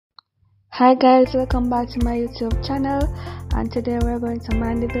Hi guys, welcome back to my YouTube channel, and today we're going to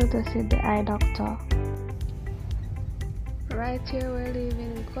Mandeville to see the eye doctor. Right here we're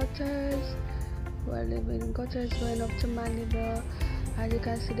leaving gutters. We're leaving gutters going up to Mandeville. As you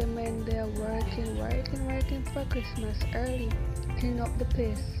can see, the men there working for Christmas early, clean up the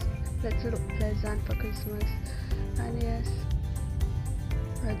place. Let's look pleasant for Christmas. And yes,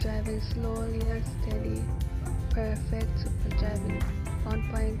 we're driving slowly and steady. Perfect. We're driving on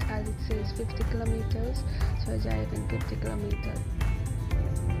point as it says 50 kilometers, so we're driving 50 kilometers.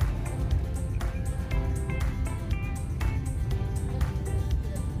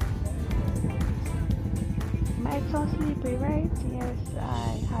 Might sound sleepy, right? Yes,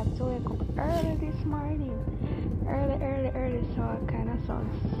 I had to wake up early this morning. Early, so I kind of sound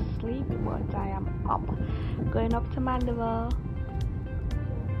sleepy, but I am up. Going up to Mandeville.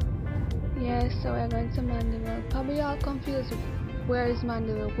 Yes, so we're going to Mandeville. Probably all confused. Where is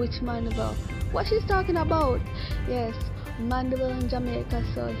Mandeville? Which Mandeville? What she's talking about? Yes, Mandeville in Jamaica.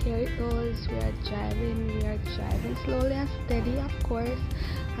 So here it goes. We are driving slowly and steady, of course.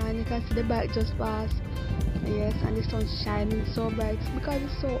 And you can see the bike just passed. Yes, and the sun's shining so bright because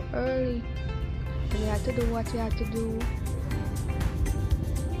it's so early. And we have to do what we have to do.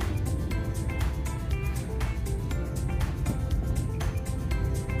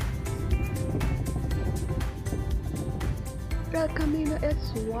 El Camino es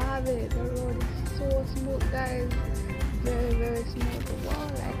suave. The road is so smooth, guys. Very smooth. Wow,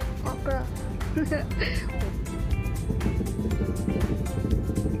 like okra.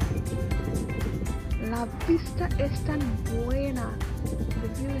 La vista es tan buena. The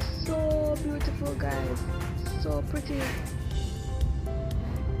view is so beautiful, guys. So pretty.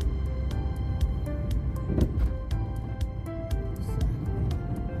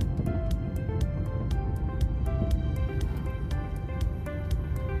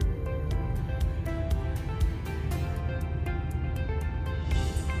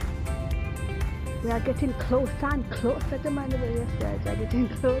 We are getting closer and closer to Mandeville. Yes, guys, we are getting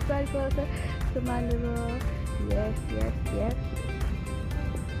closer and closer to Mandeville. Yes.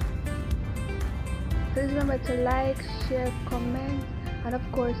 Please remember to like, share, comment, and of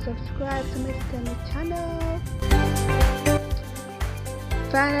course subscribe to my Stanley channel.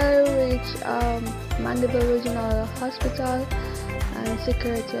 Finally reach Mandeville Regional Hospital, and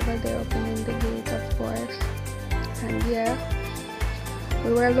security over there opening the gate, of course. And yeah,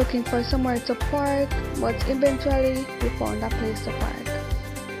 we were looking for somewhere to park, but eventually we found a place to park.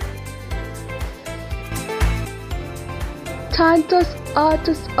 Tantos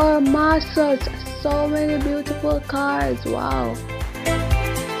autos hermosos, so many beautiful cars, wow.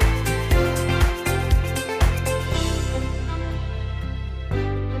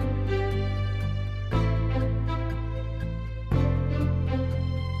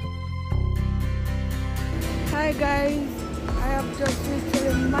 Hi guys, I have just reached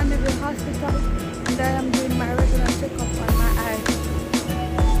the Mandeville Hospital and I am doing my regular checkup on my eyes.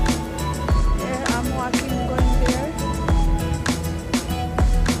 Yeah, I'm walking, going there.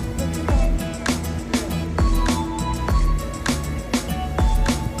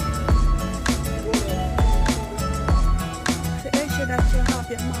 So ensure that you have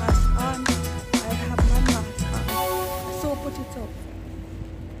your mask on. I have my mask on. So put it up.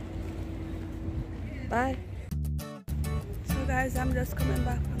 Bye. Guys, I'm just coming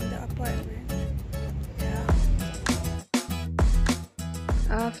back from the appointment. Yeah.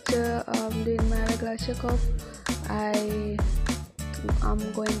 After doing my regular checkup,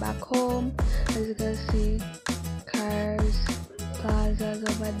 I'm going back home. As you can see, cars, plazas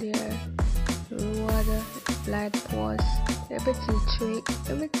over there, road, light posts,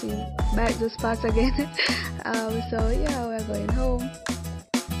 everything. Back just passed again. So yeah, we're going home.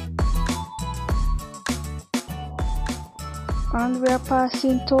 And we are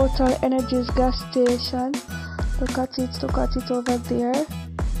passing Total Energies gas station. Look at it over there.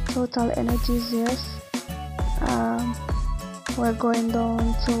 Total Energies, yes. We're going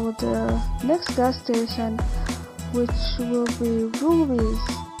down to the next gas station, which will be Ruby's.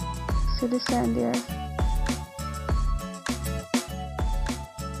 See the sign there.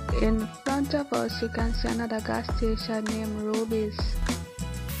 In front of us, you can see another gas station named Ruby's.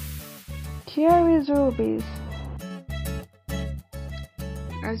 Here is Ruby's.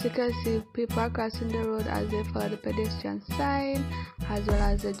 As you can see, people are crossing the road as they follow the pedestrian sign as well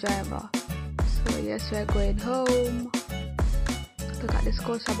as the driver. So yes, we're going home. Look at the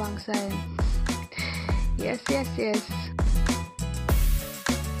Scotiabank sign. Yes.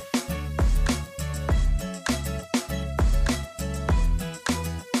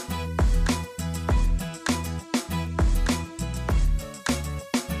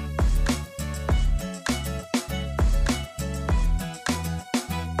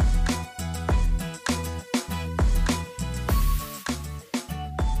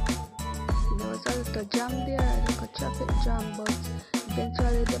 jam, but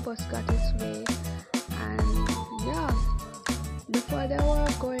eventually the bus got its way. And yeah, before they were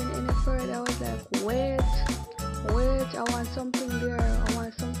going any further, I was like, wait, I want something there. I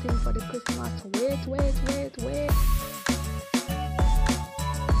want something for the Christmas. Wait.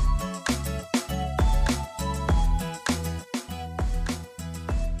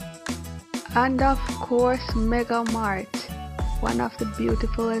 And of course, Mega Mart, one of the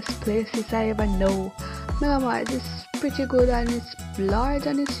beautifulest places I ever know. Mega Mart is pretty good, and it's large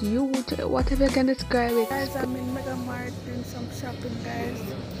and it's huge, whatever you can describe it. Guys, I'm in Mega Mart doing some shopping, guys,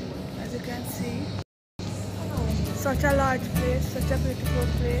 as you can see. Such a large place, such a beautiful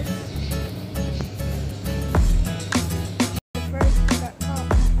place. The first thing that caught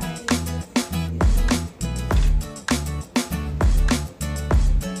my eye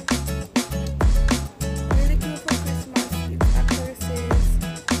really cute for Christmas. It actually says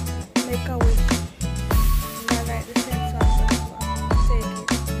make a wish. And I like the sense of that. Take it.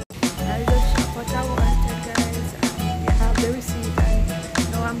 I just shop what I wanted, guys, and I have the receipt, and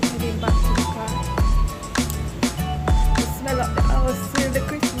now I'm heading back to the car. Smell up the house, feel the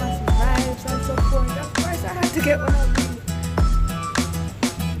Christmas vibes and so forth. Of course, I had to get one of these.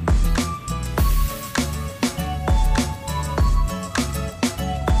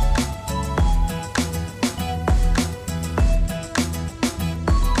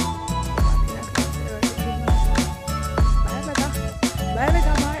 Bye,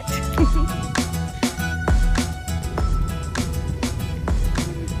 Mega Mart.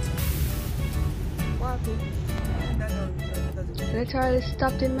 Literally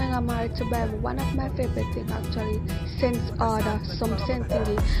stopped in Mega Mart to buy one of my favorite things, actually, scent order, some scent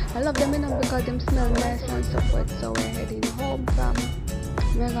thingy. I love them enough because them smell nice and so forth. So we're heading home from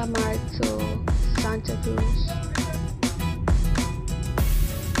Mega Mart to Santa Cruz.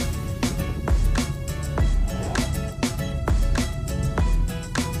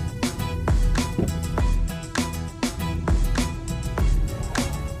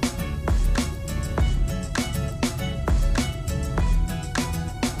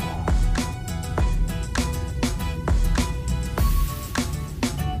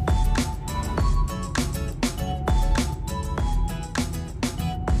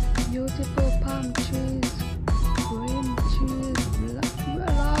 Beautiful palm trees, green trees,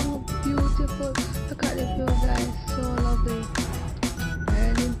 long, beautiful. Look at the view, guys, so lovely.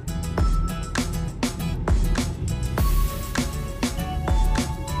 And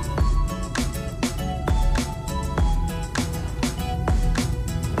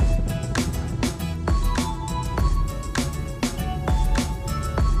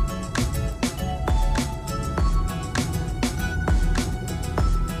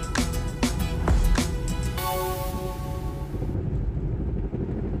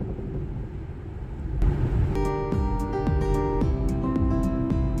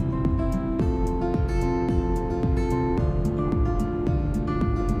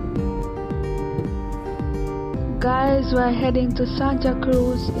guys, we're heading to Santa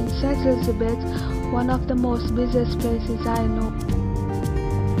Cruz in St. Elizabeth, one of the most busiest places I know.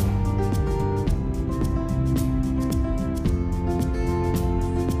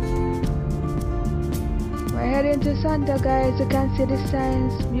 We're heading to Santa, guys. You can see the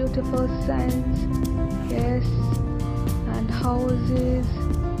signs, beautiful signs, yes, and houses.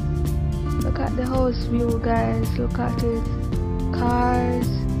 Look at the house view, guys, look at it, cars.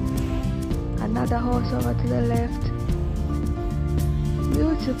 Another house over to the left.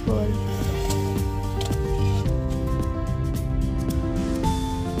 Beautiful.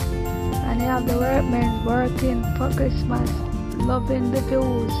 And you have the workmen working for Christmas, loving the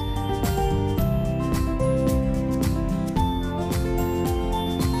views.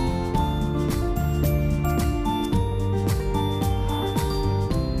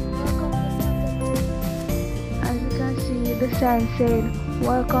 As you can see, the sign saying,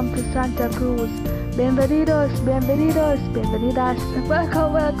 "Welcome to Santa Cruz. Bienvenidos, bienvenidos, bienvenidas."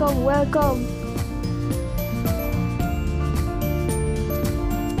 Welcome, welcome, welcome.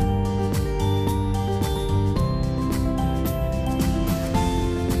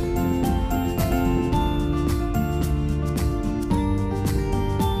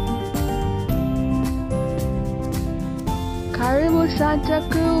 Karibu Santa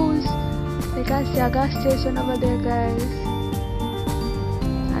Cruz. You can see a gas station over there, guys.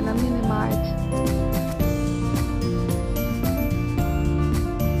 And a mini mart.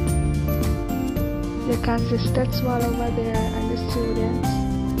 You can see steps wall over there and the students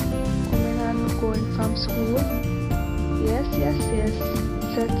coming and going from school. Yes, yes, yes.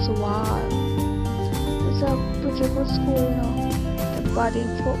 Steps wall. It's a pretty good school, you know. The body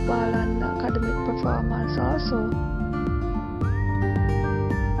football and academic performance also.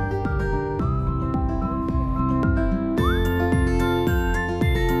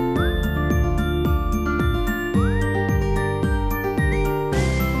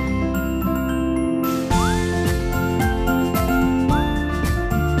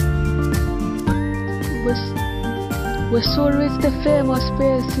 we soon reach the famous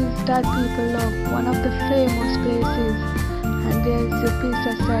places that people love. One of the famous places, and there's the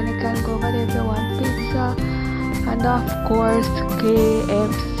pizza sign. You can go over there if you want pizza, and of course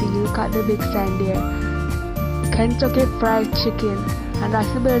KFC. Look at the big sign there, Kentucky Fried Chicken, and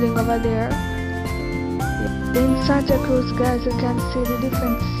that's the building over there. In Santa Cruz, guys, you can see the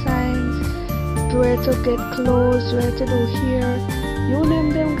different signs, where to get clothes, where to do here, you name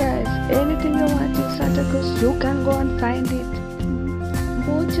them, guys. Anything you want in Santa Cruz, you can go and find it.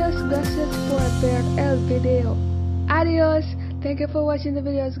 Muchas gracias por ver el video. Adios. Thank you for watching the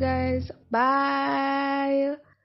videos, guys. Bye.